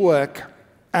deep work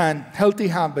and healthy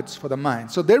habits for the mind.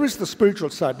 So there is the spiritual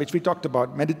side, which we talked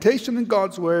about, meditation in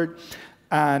God's Word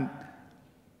and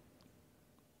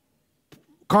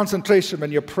concentration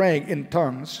when you're praying in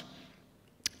tongues.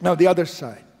 Now the other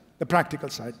side, the practical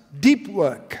side, deep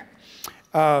work.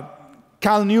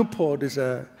 Cal Newport is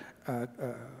a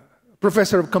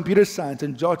professor of computer science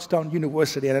in Georgetown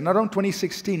University, and around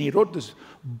 2016 he wrote this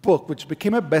book which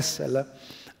became a bestseller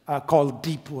called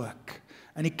Deep Work.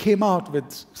 And he came out with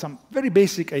some very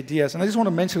basic ideas, and I just want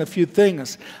to mention a few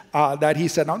things that he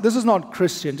said. Now, this is not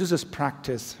Christian, this is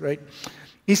practice, right?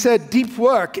 He said deep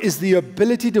work is the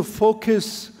ability to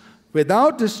focus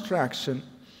without distraction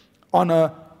on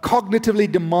a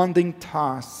cognitively demanding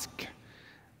task.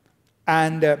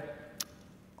 And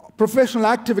professional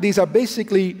activities are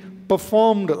basically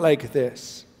performed like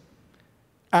this.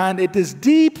 And it is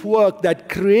deep work that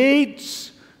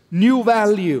creates new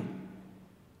value,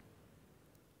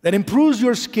 that improves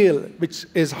your skill, which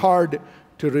is hard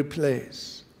to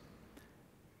replace.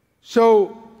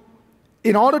 So,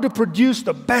 in order to produce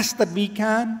the best that we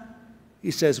can,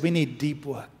 he says we need deep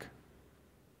work.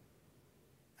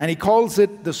 And he calls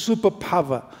it the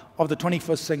superpower of the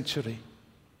 21st century.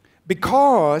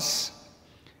 Because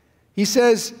he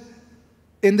says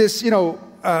in this,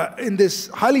 in this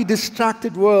highly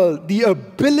distracted world, the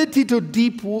ability to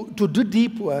do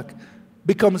deep work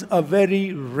becomes a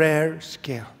very rare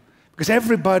skill. Because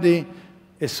everybody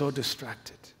is so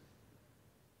distracted.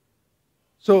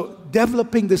 So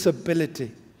developing this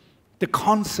ability to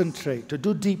concentrate, to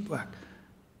do deep work,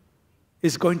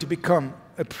 is going to become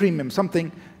a premium,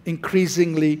 something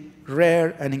increasingly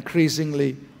rare and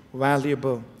increasingly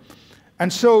valuable.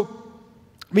 And so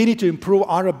we need to improve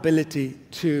our ability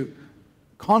to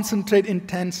concentrate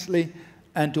intensely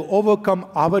and to overcome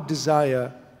our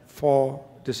desire for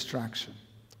distraction.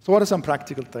 So what are some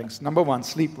practical things? Number one,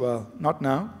 sleep well. Not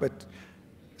now, but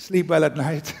sleep well at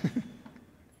night.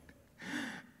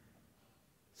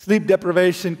 Sleep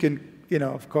deprivation can,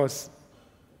 of course,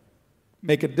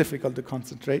 make it difficult to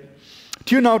concentrate.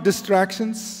 Tune out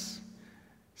distractions.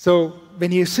 So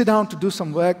when you sit down to do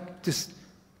some work, just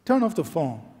turn off the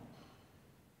phone.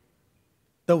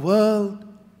 The world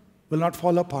will not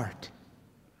fall apart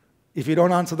if you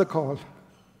don't answer the call,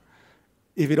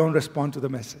 if you don't respond to the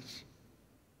message.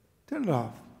 Turn it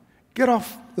off. Get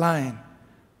offline.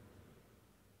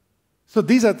 So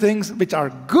these are things which are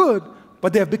good,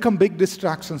 but they have become big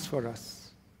distractions for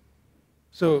us.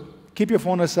 So keep your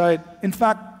phone aside. In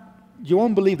fact, you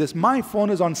won't believe this. My phone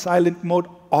is on silent mode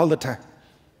all the time.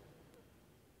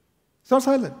 It's not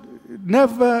silent.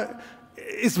 Never.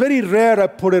 It's very rare I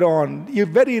put it on. It's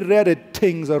very rare it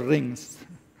tings or rings.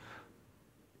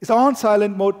 It's on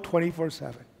silent mode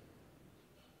 24/7.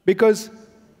 Because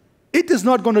it is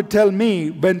not going to tell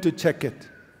me when to check it.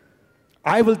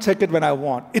 I will check it when I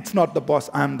want. It's not the boss.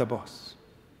 I'm the boss.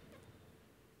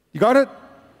 You got it?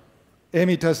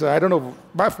 Amy Tessa, I don't know.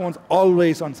 My phone's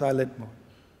always on silent mode.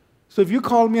 So if you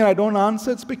call me and I don't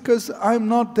answer, it's because I'm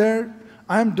not there.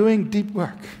 I'm doing deep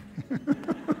work.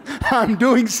 I'm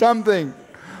doing something.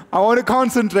 I want to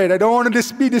concentrate. I don't want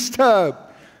to be disturbed.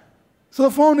 So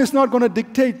the phone is not going to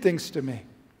dictate things to me.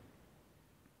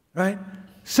 Right?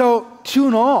 So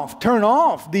turn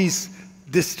off these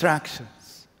distractions.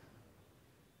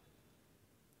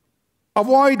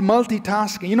 Avoid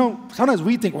multitasking. Sometimes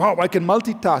we think, wow, I can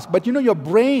multitask. But your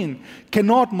brain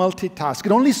cannot multitask.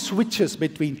 It only switches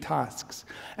between tasks.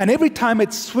 And every time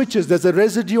it switches, there's a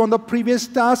residue on the previous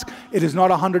task. It is not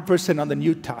 100% on the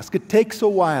new task. It takes a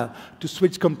while to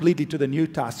switch completely to the new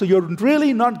task. So you're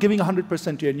really not giving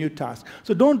 100% to your new task.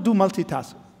 So don't do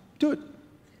multitasking. Do it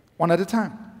one at a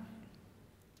time.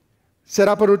 Set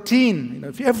up a routine.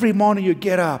 If every morning you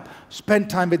get up, spend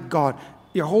time with God,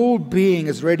 your whole being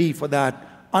is ready for that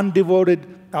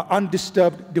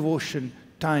undisturbed devotion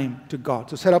time to God.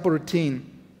 So set up a routine.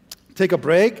 Take a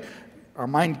break. Our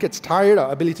mind gets tired.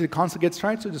 Our ability to concentrate gets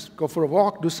tired. So just go for a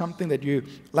walk. Do something that you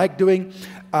like doing.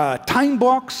 Time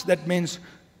box. That means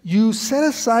you set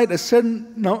aside a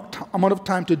certain amount of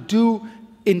time to do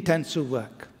intensive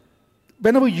work.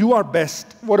 Whenever you are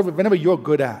best, whenever you're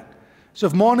good at. So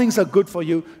if mornings are good for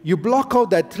you, you block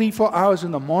out that 3-4 hours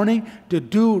in the morning to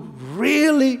do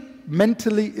really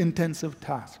mentally intensive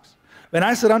tasks. When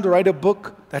I sit down to write a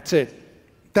book, that's it.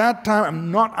 That time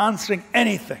I'm not answering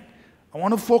anything. I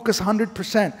want to focus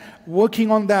 100%,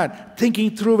 working on that,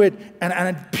 thinking through it, and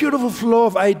a beautiful flow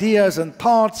of ideas and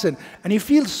thoughts, and you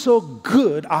feel so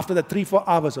good after the 3-4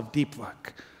 hours of deep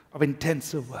work, of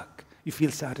intensive work. You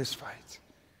feel satisfied.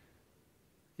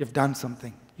 You've done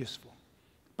something useful.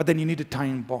 But then you need a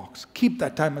time box. Keep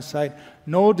that time aside.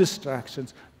 No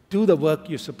distractions. Do the work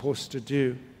you're supposed to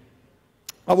do.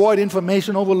 Avoid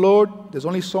information overload. There's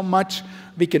only so much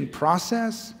we can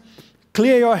process.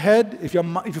 Clear your head. If you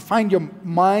find your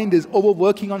mind is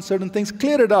overworking on certain things,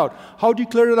 clear it out. How do you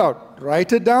clear it out?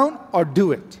 Write it down or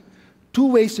do it. 2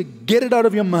 ways to get it out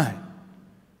of your mind.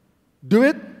 Do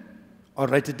it or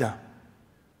write it down.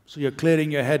 So you're clearing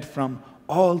your head from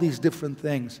all these different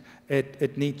things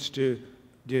it needs to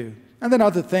do. And then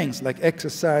other things like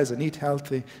exercise and eat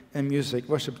healthy and music.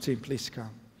 Worship team, please come.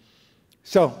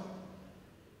 So,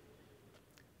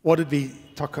 what did we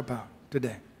talk about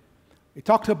today? We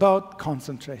talked about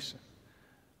concentration.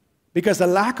 Because a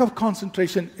lack of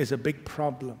concentration is a big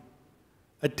problem.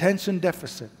 Attention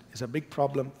deficit is a big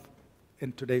problem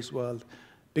in today's world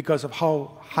because of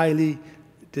how highly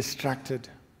distracted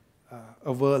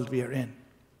a world we are in.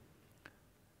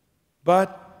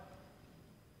 But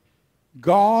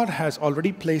God has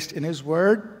already placed in His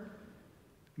Word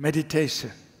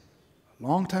meditation a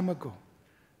long time ago.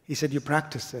 He said, you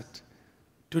practice it.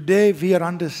 Today we are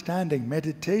understanding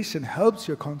meditation helps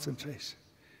your concentration.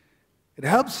 It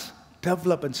helps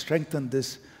develop and strengthen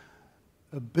this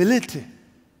ability.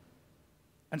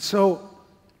 And so,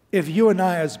 if you and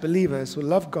I as believers who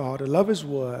love God, who love His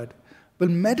Word, will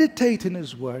meditate in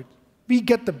His Word, we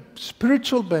get the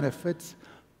spiritual benefits,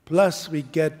 plus we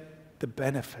get the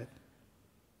benefit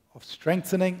of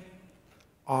strengthening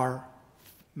our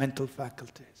mental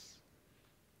faculties.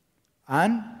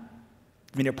 And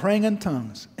when you're praying in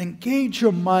tongues, engage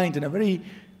your mind in a very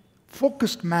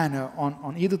focused manner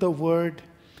on either the word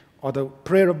or the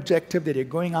prayer objective that you're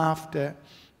going after,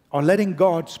 or letting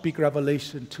God speak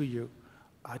revelation to you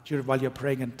while you're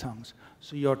praying in tongues.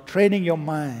 So you're training your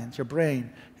mind, your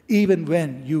brain, even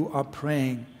when you are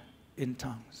praying in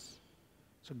tongues.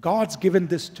 So God's given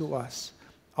this to us.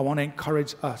 I want to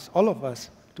encourage us, all of us,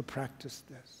 to practice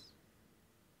this.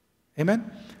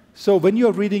 Amen? So when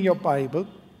you're reading your Bible,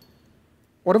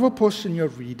 whatever portion you're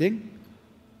reading,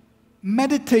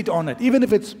 meditate on it. Even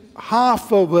if it's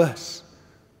half a verse,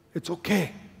 it's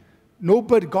okay. No,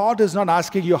 but God is not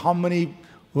asking you how many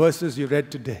verses you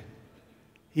read today.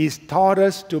 He's taught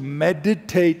us to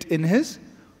meditate in His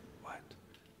Word.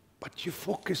 But you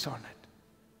focus on it.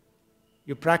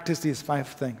 You practice these 5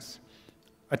 things.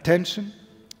 Attention,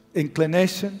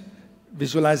 inclination,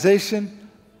 visualization,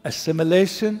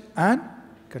 assimilation, and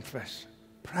confession.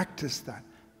 Practice that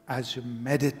as you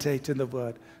meditate in the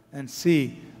Word and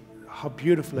see how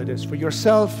beautiful it is for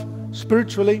yourself,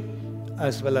 spiritually,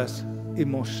 as well as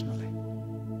emotionally.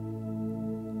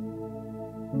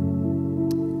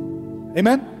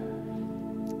 Amen?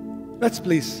 Let's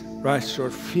please rise to our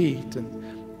feet and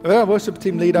let our worship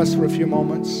team lead us for a few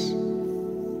moments.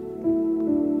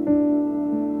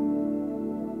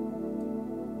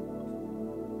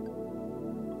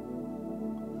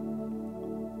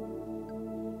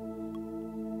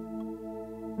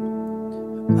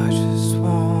 I just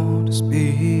want to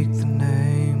speak the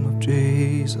name of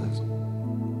Jesus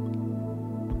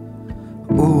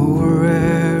over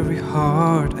every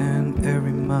heart and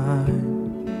every mind.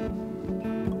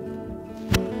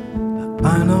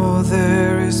 I know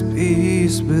there is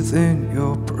peace within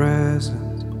your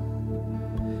presence.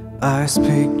 I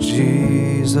speak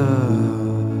Jesus.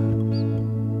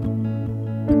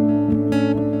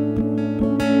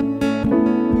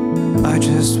 I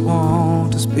just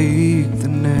want to speak the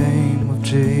name of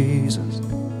Jesus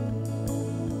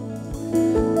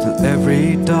till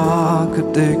every dark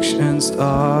addiction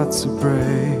starts to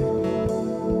break,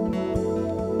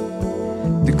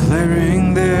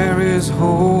 declaring there is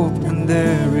hope and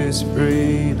there is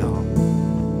freedom.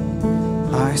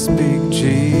 I speak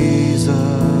Jesus.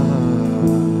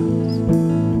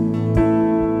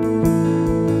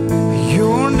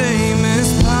 Your name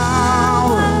is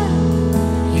power.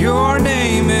 Your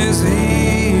name is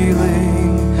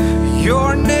healing.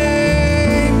 Your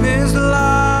name is life.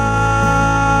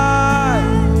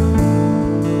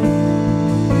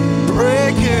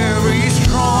 Break every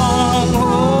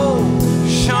stronghold.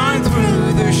 Shine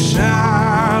through the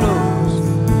shadows.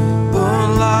 Burn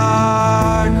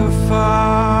like a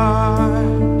fire.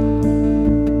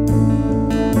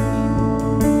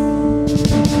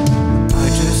 I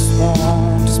just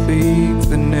want to speak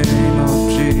the name of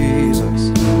Jesus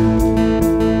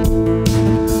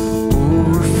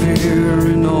over fear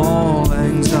and all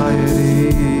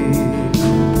anxiety,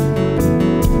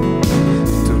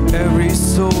 to every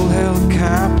soul held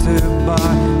captive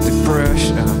by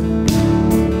depression.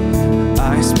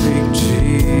 I speak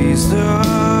Jesus.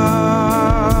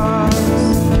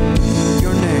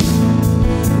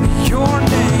 Your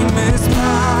name is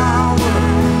power.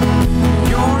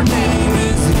 Your name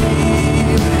is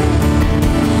healing.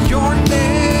 Your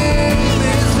name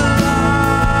is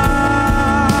life.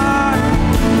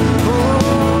 Oh,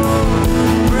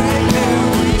 break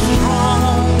every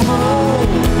stronghold.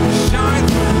 Shine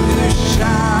through the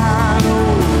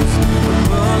shadows.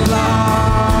 Burn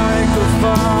like a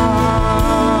fire.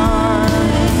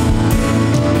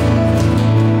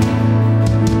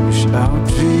 Shout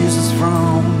Jesus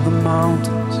from the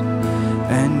mountains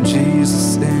and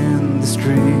Jesus in the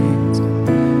streets,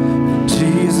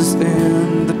 Jesus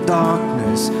in the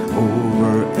darkness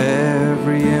over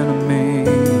every enemy,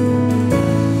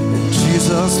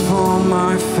 Jesus for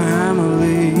my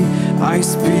family. I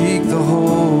speak the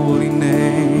holy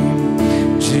name,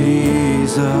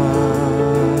 Jesus.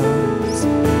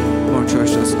 Come on,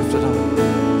 church, let's lift it up.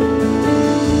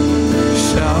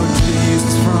 Shout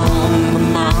Jesus from the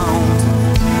mountain,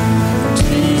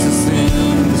 Jesus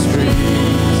in the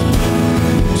streets,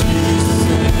 Jesus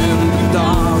in the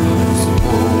darkness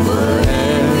over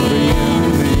every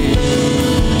enemy,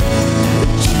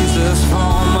 Jesus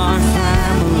for my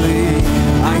family.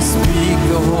 I speak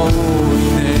the holy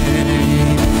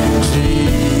name,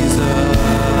 Jesus.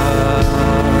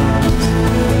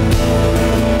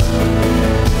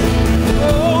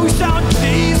 Oh, shout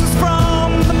Jesus from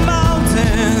the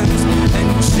mountains and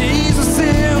Jesus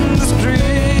in the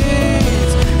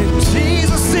streets and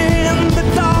Jesus in the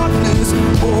darkness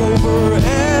over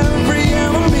every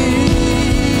enemy.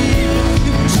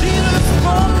 Jesus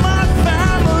for my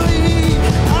family,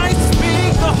 I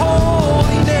speak the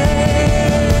holy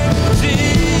name,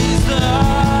 Jesus.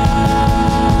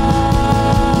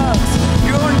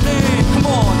 Your name, come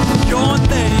on, your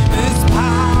name is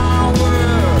power.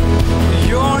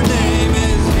 Your name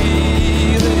is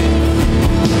healing.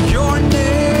 Your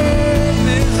name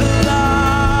is life.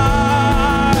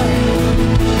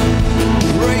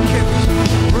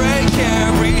 Break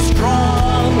every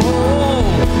stronghold.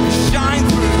 Shine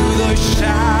through the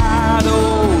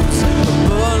shadows.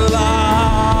 Burn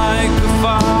like a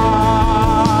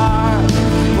fire.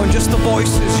 When just the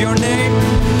voices, your name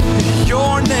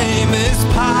is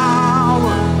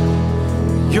power.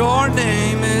 Your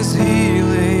name is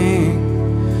healing.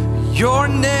 Your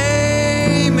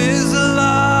name is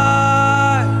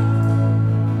life.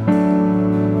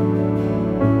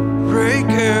 Break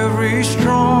every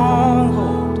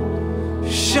stronghold.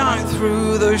 Shine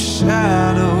through the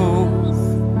shadows.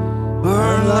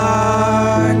 Burn burn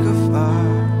like a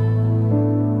fire.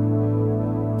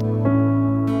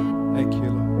 Thank you,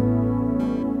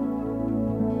 Lord.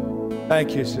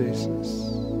 Thank you, Jesus.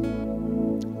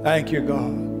 Thank you, God.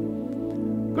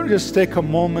 I'm going to just take a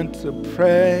moment to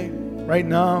pray right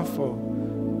now for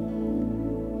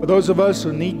those of us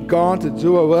who need God to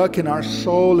do a work in our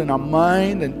soul, in our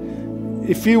mind. And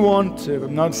if you want to,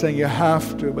 I'm not saying you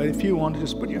have to, but if you want to,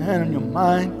 just put your hand on your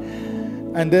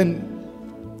mind. And then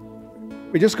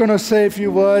we're just going to say a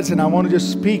few words, and I want to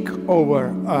just speak over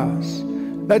us.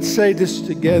 Let's say this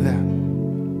together.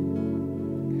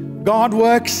 God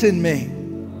works in me,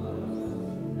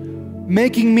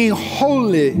 making me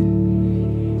holy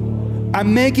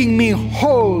and making me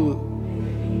whole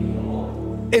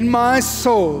in my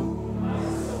soul,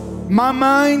 my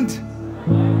mind,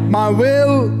 my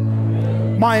will,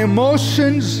 my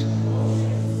emotions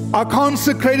are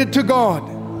consecrated to God.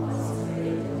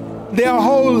 They are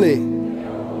holy.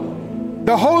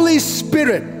 The Holy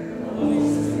Spirit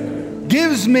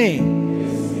gives me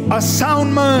a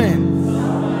sound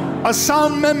mind, a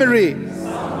sound memory,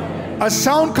 a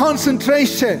sound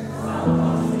concentration,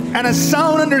 and a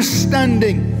sound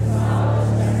understanding.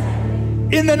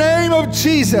 In the name of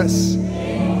Jesus,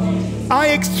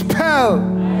 I expel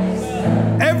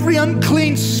every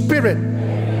unclean spirit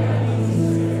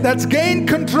that's gained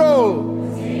control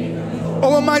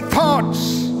over my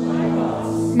thoughts,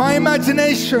 my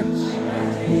imaginations.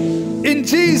 In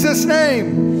Jesus'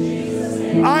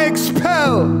 name, I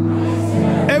expel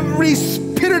every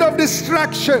spirit of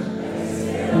distraction,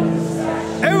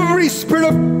 every spirit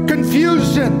of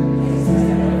confusion,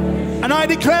 and I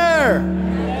declare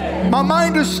my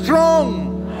mind is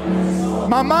strong,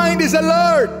 my mind is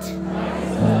alert,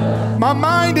 my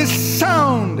mind is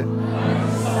sound.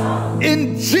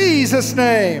 In Jesus'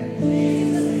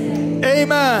 name,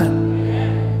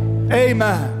 amen.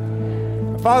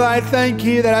 Amen. Father, I thank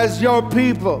you that as your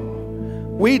people,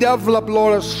 we develop,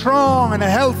 Lord, a strong and a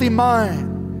healthy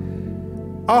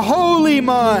mind, a holy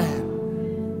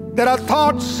mind, that our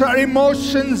thoughts, our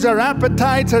emotions, our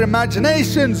appetites, our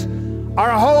imaginations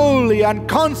are holy and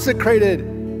consecrated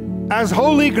as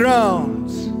holy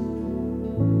grounds.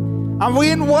 And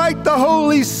we invite the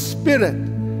Holy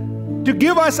Spirit to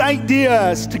give us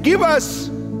ideas, to give us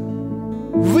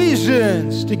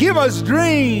visions, to give us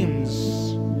dreams,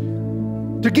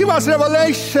 to give us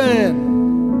revelation,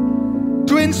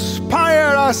 to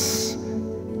inspire us,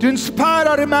 to inspire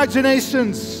our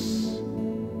imaginations,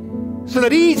 so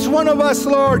that each one of us,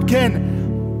 Lord,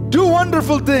 can do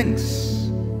wonderful things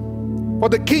for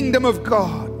the kingdom of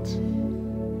God.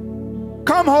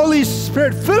 Come, Holy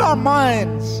Spirit, fill our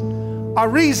minds, our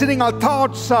reasoning, our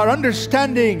thoughts, our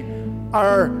understanding,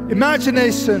 our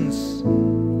imaginations,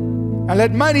 and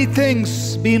let mighty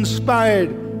things be inspired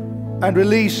and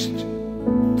released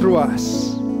through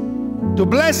us to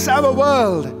bless our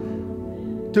world,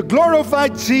 to glorify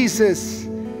Jesus,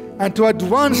 and to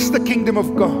advance the kingdom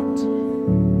of God.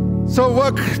 So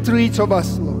work through each of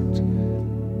us, Lord.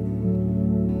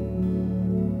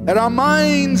 Let our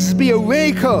minds be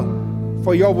awake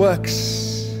for your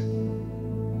works,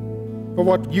 for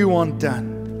what you want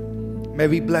done. May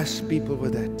we bless people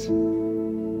with it.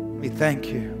 We thank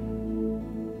you.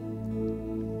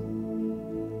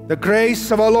 The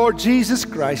grace of our Lord Jesus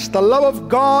Christ, the love of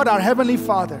God, our Heavenly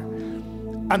Father,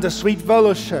 and the sweet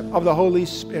fellowship of the Holy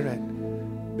Spirit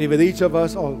be with each of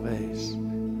us always.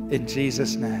 In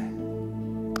Jesus'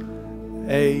 name.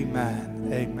 Amen.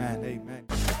 Amen. Amen.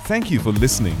 Thank you for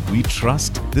listening. We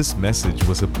trust this message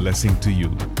was a blessing to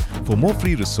you. For more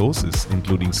free resources,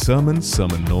 including sermons,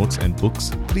 sermon notes, and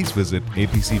books, please visit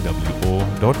apcwo.org.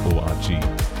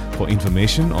 For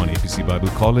information on APC Bible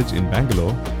College in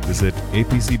Bangalore, visit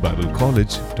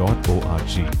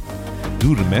apcbiblecollege.org.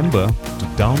 Do remember to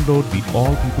download the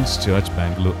All People's Church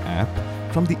Bangalore app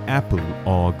from the Apple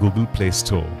or Google Play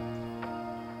Store.